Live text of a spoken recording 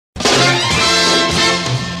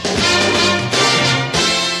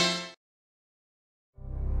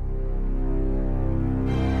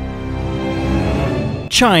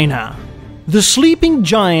China, the sleeping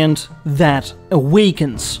giant that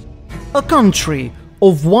awakens. A country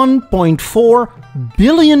of 1.4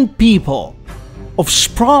 billion people, of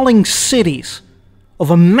sprawling cities,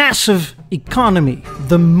 of a massive economy,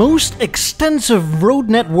 the most extensive road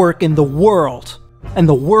network in the world, and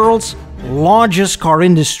the world's largest car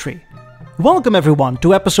industry. Welcome everyone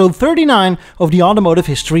to episode 39 of the Automotive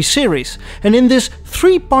History series, and in this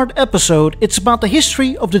three-part episode it's about the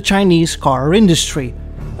history of the Chinese car industry,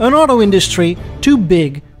 an auto industry too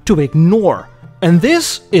big to ignore. And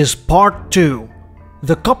this is part 2,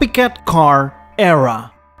 the copycat car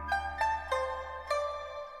era.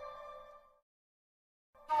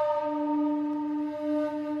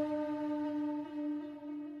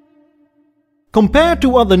 Compared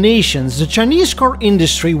to other nations, the Chinese car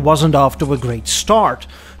industry wasn't off to a great start.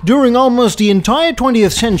 During almost the entire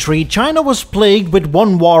 20th century, China was plagued with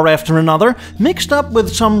one war after another, mixed up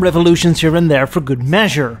with some revolutions here and there for good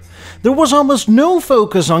measure. There was almost no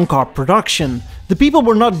focus on car production. The people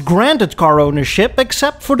were not granted car ownership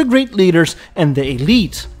except for the great leaders and the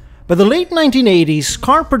elite. By the late 1980s,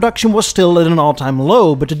 car production was still at an all-time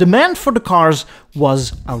low, but the demand for the cars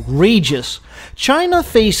was outrageous. China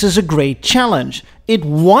faces a great challenge. It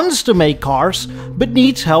wants to make cars, but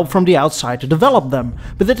needs help from the outside to develop them.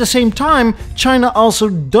 But at the same time, China also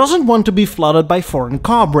doesn't want to be flooded by foreign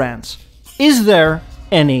car brands. Is there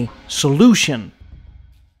any solution?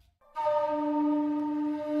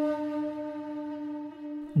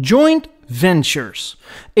 Joint ventures.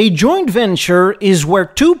 A joint venture is where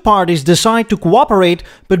two parties decide to cooperate,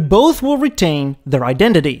 but both will retain their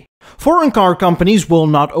identity. Foreign car companies will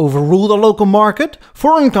not overrule the local market,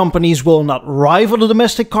 foreign companies will not rival the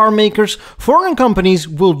domestic car makers, foreign companies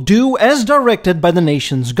will do as directed by the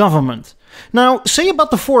nation's government. Now, say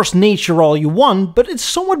about the forced nature all you want, but it's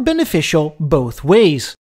somewhat beneficial both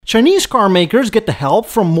ways. Chinese car makers get the help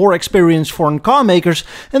from more experienced foreign car makers,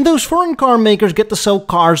 and those foreign car makers get to sell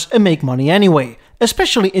cars and make money anyway,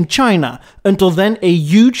 especially in China, until then a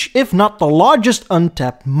huge, if not the largest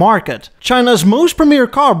untapped market. China's most premier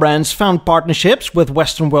car brands found partnerships with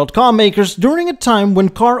Western world car makers during a time when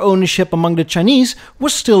car ownership among the Chinese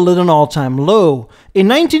was still at an all-time low. In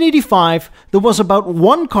 1985, there was about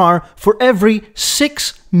one car for every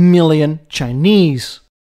 6 million Chinese.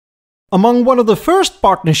 Among one of the first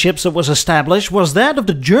partnerships that was established was that of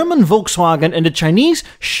the German Volkswagen and the Chinese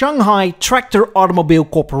Shanghai Tractor Automobile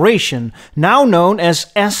Corporation, now known as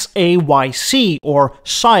SAYC, or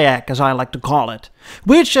SAYC as I like to call it,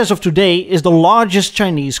 which as of today is the largest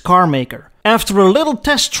Chinese car maker. After a little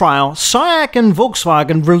test trial, SAYC and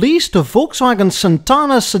Volkswagen released the Volkswagen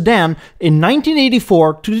Santana sedan in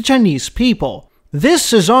 1984 to the Chinese people.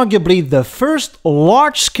 This is arguably the first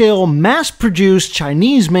large-scale, mass-produced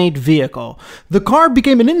Chinese-made vehicle. The car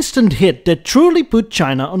became an instant hit that truly put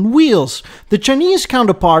China on wheels, the Chinese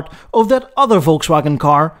counterpart of that other Volkswagen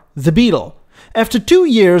car, the Beetle. After 2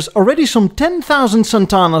 years, already some 10,000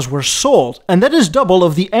 Santanas were sold, and that is double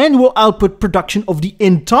of the annual output production of the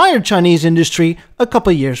entire Chinese industry a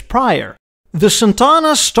couple years prior. The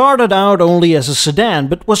Santana started out only as a sedan,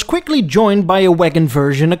 but was quickly joined by a wagon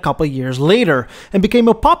version a couple years later, and became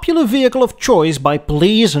a popular vehicle of choice by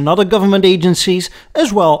police and other government agencies,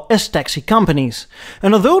 as well as taxi companies.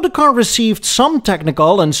 And although the car received some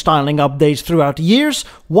technical and styling updates throughout the years,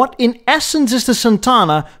 what in essence is the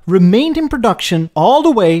Santana remained in production all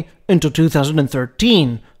the way until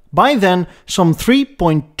 2013. By then, some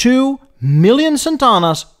 3.2 million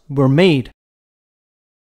Santanas were made.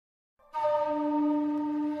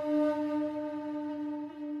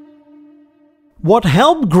 What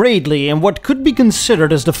helped greatly and what could be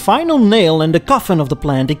considered as the final nail in the coffin of the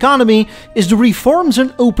planned economy is the Reforms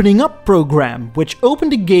and Opening Up program, which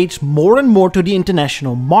opened the gates more and more to the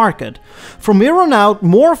international market. From here on out,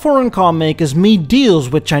 more foreign car makers made deals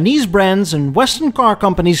with Chinese brands, and Western car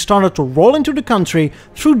companies started to roll into the country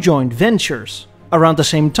through joint ventures. Around the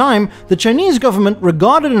same time, the Chinese government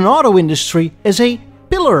regarded an auto industry as a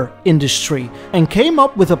pillar industry and came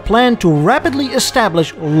up with a plan to rapidly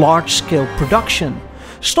establish large-scale production.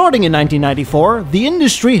 Starting in 1994, the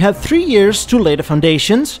industry had 3 years to lay the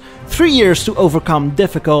foundations, 3 years to overcome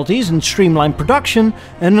difficulties and streamline production,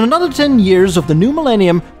 and another 10 years of the new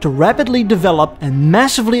millennium to rapidly develop and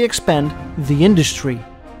massively expand the industry.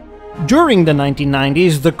 During the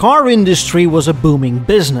 1990s, the car industry was a booming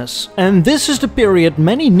business, and this is the period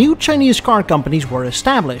many new Chinese car companies were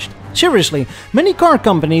established. Seriously, many car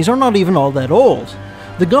companies are not even all that old.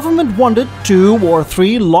 The government wanted 2 or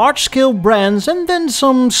 3 large-scale brands and then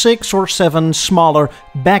some 6 or 7 smaller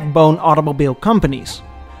backbone automobile companies.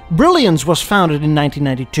 Brilliance was founded in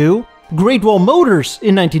 1992, Great Wall Motors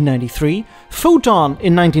in 1993, Photon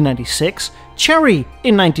in 1996, Chery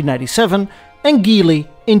in 1997, and Geely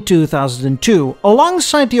in 2002,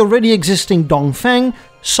 alongside the already existing Dongfeng,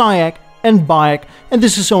 SAIC, and BAIC, and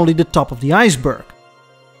this is only the top of the iceberg.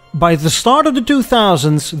 By the start of the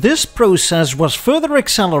 2000s, this process was further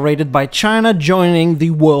accelerated by China joining the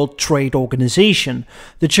World Trade Organization.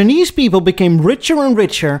 The Chinese people became richer and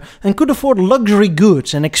richer and could afford luxury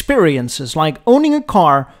goods and experiences like owning a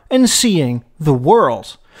car and seeing the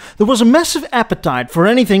world. There was a massive appetite for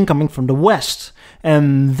anything coming from the West,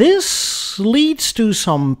 and this leads to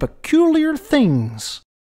some peculiar things.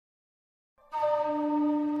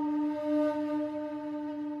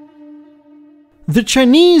 The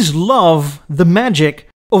Chinese love the magic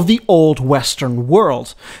of the old Western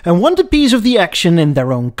world and want a piece of the action in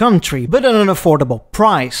their own country, but at an affordable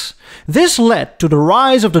price. This led to the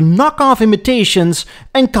rise of the knockoff imitations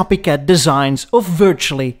and copycat designs of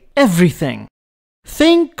virtually everything.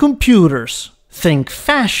 Think computers, think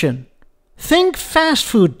fashion, think fast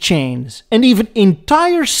food chains, and even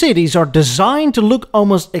entire cities are designed to look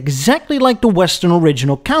almost exactly like the Western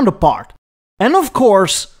original counterpart. And of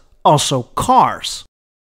course, also cars.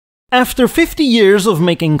 After 50 years of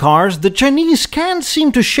making cars, the Chinese can't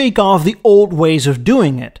seem to shake off the old ways of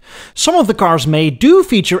doing it. Some of the cars made do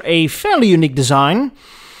feature a fairly unique design,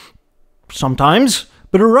 sometimes,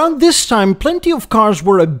 but around this time plenty of cars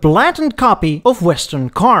were a blatant copy of Western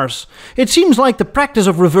cars. It seems like the practice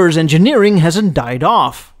of reverse engineering hasn't died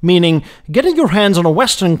off, meaning getting your hands on a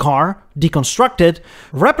Western car, deconstruct it,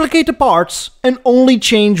 replicate the parts, and only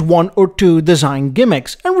change one or two design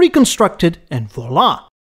gimmicks and reconstruct it, and voila!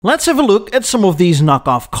 Let's have a look at some of these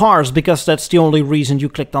knockoff cars, because that's the only reason you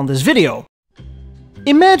clicked on this video.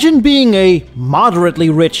 Imagine being a moderately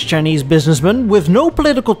rich Chinese businessman with no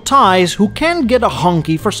political ties who can't get a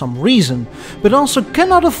honky for some reason, but also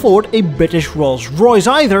cannot afford a British Rolls-Royce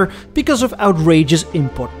either because of outrageous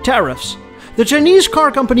import tariffs. The Chinese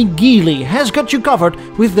car company Geely has got you covered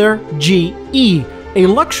with their GE, a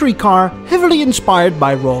luxury car heavily inspired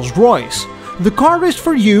by Rolls-Royce. The car is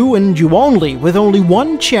for you and you only, with only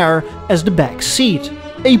one chair as the back seat.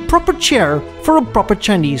 A proper chair for a proper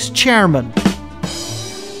Chinese chairman.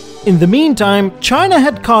 In the meantime, China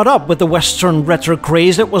had caught up with the Western retro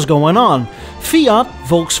craze that was going on. Fiat,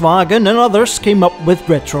 Volkswagen and others came up with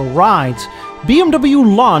retro rides.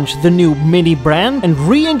 BMW launched the new Mini brand and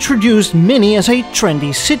reintroduced Mini as a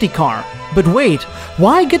trendy city car. But wait,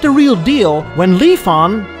 why get the real deal when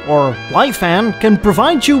Lifan, or Lifan, can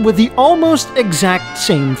provide you with the almost exact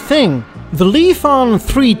same thing? The Lifan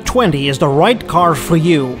 320 is the right car for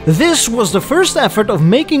you. This was the first effort of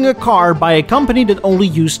making a car by a company that only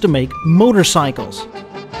used to make motorcycles.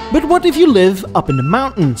 But what if you live up in the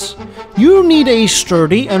mountains? You need a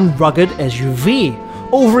sturdy and rugged SUV.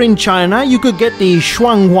 Over in China, you could get the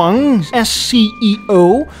Shuanghuang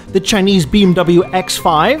SCEO, the Chinese BMW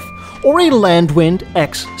X5, or a Landwind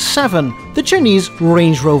X7, the Chinese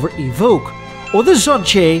Range Rover Evoque, or the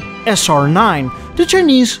Zhojie SR9, the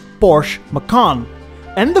Chinese Porsche Macan,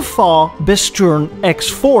 and the Fa Bestürn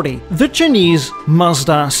X40, the Chinese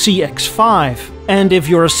Mazda CX-5. And if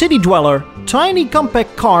you're a city dweller, tiny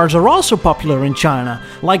compact cars are also popular in China,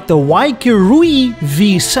 like the Waikirui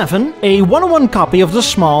V7, a one-on-one copy of the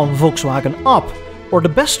small Volkswagen Up, or the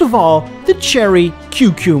best of all, the Chery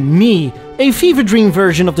QQ Me, a fever dream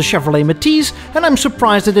version of the Chevrolet Matisse, and I'm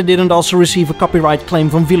surprised that it didn't also receive a copyright claim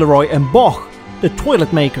from Villeroy and Boch, the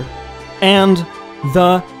toilet maker. And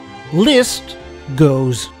the list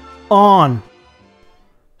goes on.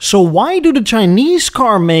 So why do the Chinese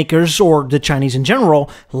car makers, or the Chinese in general,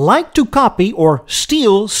 like to copy or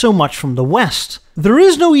steal so much from the West? There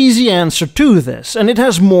is no easy answer to this, and it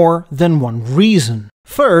has more than one reason.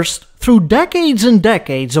 First, through decades and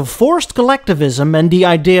decades of forced collectivism and the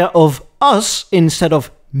idea of us instead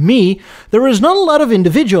of me, there is not a lot of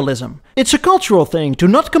individualism. It's a cultural thing to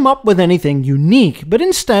not come up with anything unique, but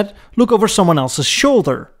instead look over someone else's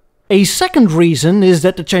shoulder. A second reason is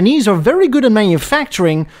that the Chinese are very good at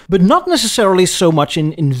manufacturing, but not necessarily so much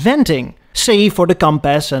in inventing, say for the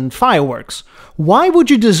compass and fireworks. Why would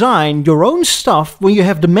you design your own stuff when you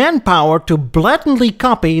have the manpower to blatantly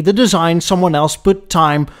copy the design someone else put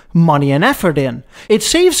time, money and effort in? It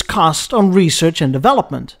saves cost on research and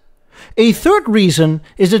development. A third reason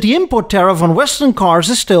is that the import tariff on Western cars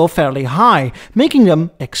is still fairly high, making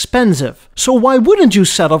them expensive. So why wouldn't you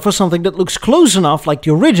settle for something that looks close enough like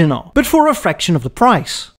the original, but for a fraction of the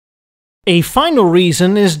price? A final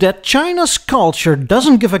reason is that China's culture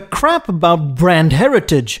doesn't give a crap about brand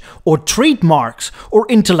heritage, or trademarks, or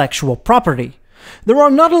intellectual property. There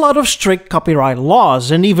are not a lot of strict copyright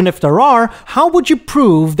laws, and even if there are, how would you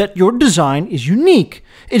prove that your design is unique?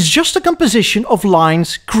 It's just a composition of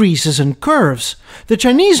lines, creases and curves. The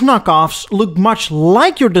Chinese knockoffs look much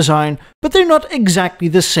like your design, but they're not exactly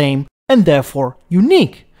the same and therefore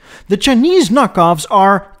unique. The Chinese knockoffs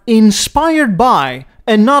are inspired by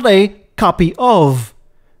and not a copy of.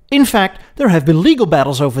 In fact, there have been legal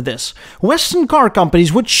battles over this. Western car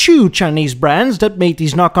companies would sue Chinese brands that made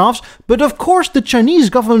these knockoffs, but of course the Chinese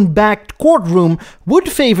government-backed courtroom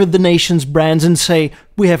would favor the nation's brands and say,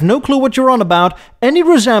 "We have no clue what you're on about, any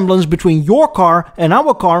resemblance between your car and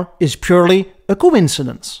our car is purely a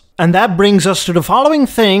coincidence." And that brings us to the following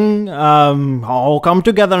thing. All come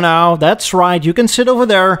together now. That's right, you can sit over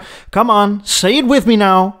there. Come on, say it with me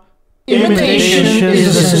now. Imitation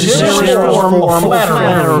is a sincere form of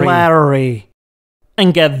flattery.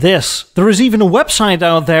 And get this, there is even a website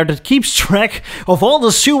out there that keeps track of all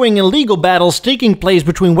the suing and legal battles taking place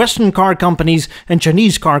between Western car companies and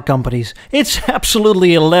Chinese car companies. It's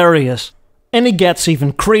absolutely hilarious. And it gets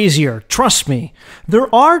even crazier, trust me.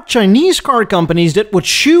 There are Chinese car companies that would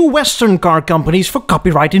sue Western car companies for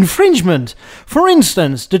copyright infringement. For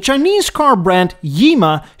instance, the Chinese car brand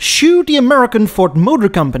Yima sued the American Ford Motor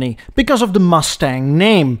Company because of the Mustang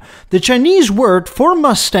name. The Chinese word for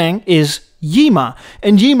Mustang is Yima,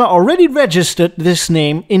 and Yima already registered this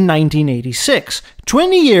name in 1986,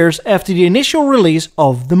 20 years after the initial release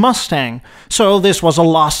of the Mustang. So this was a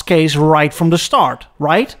lost case right from the start,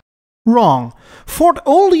 right? Wrong. Ford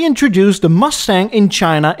only introduced the Mustang in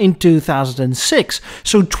China in 2006,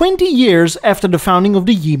 so 20 years after the founding of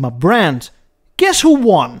the Yima brand. Guess who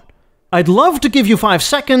won? I'd love to give you 5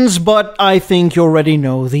 seconds, but I think you already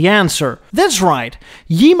know the answer. That's right,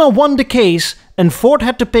 Yima won the case and Ford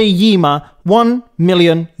had to pay Yima 1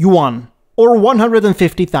 million yuan, or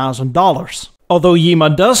 $150,000. Although Yima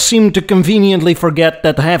does seem to conveniently forget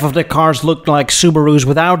that half of their cars looked like Subarus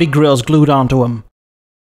with Audi grills glued onto them.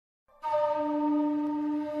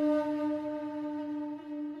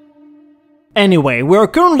 Anyway, we're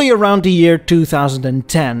currently around the year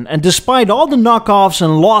 2010, and despite all the knockoffs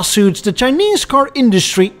and lawsuits, the Chinese car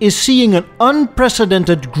industry is seeing an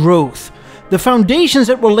unprecedented growth. The foundations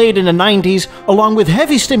that were laid in the 90s, along with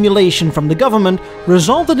heavy stimulation from the government,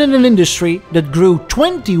 resulted in an industry that grew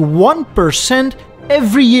 21%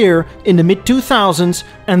 every year in the mid-2000s,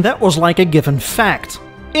 and that was like a given fact.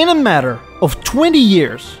 In a matter of 20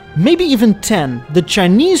 years, maybe even 10, the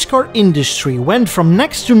Chinese car industry went from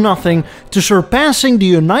next to nothing to surpassing the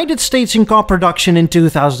United States in car production in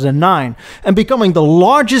 2009 and becoming the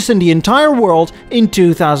largest in the entire world in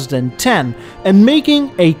 2010 and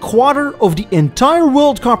making a quarter of the entire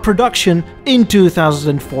world car production in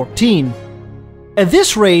 2014. At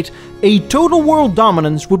this rate, a total world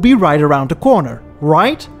dominance would be right around the corner,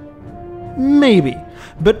 right? Maybe.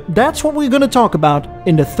 But that's what we're going to talk about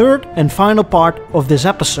in the third and final part of this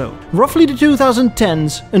episode, roughly the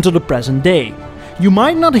 2010s until the present day. You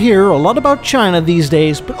might not hear a lot about China these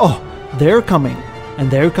days, but oh, they're coming,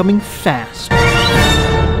 and they're coming fast.